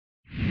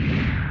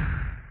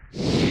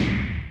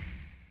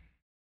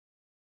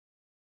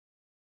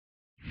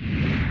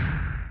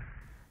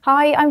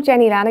Hi, I'm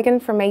Jenny Lanigan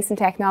from Mason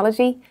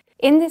Technology.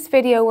 In this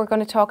video we're going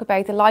to talk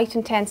about the light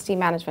intensity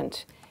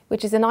management,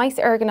 which is a nice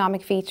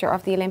ergonomic feature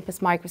of the Olympus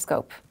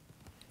microscope.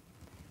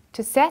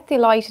 To set the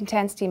light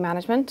intensity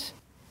management,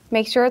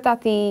 make sure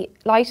that the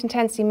light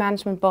intensity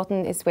management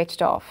button is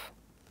switched off.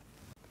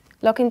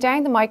 Looking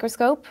down the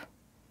microscope,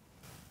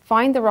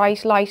 find the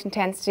right light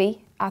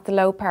intensity at the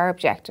low power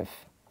objective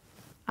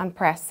and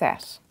press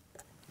set.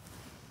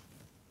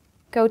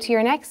 Go to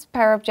your next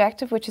power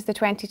objective, which is the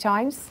 20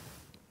 times.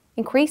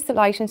 Increase the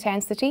light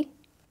intensity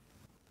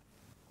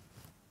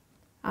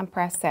and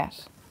press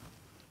set.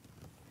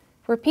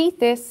 Repeat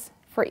this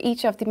for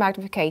each of the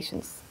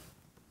magnifications.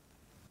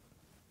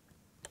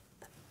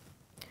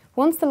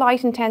 Once the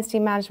light intensity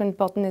management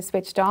button is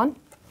switched on,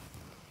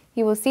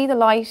 you will see the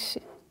light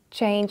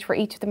change for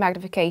each of the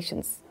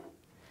magnifications.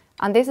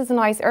 And this is a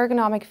nice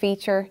ergonomic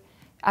feature,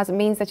 as it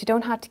means that you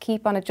don't have to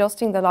keep on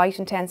adjusting the light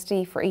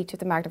intensity for each of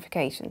the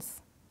magnifications.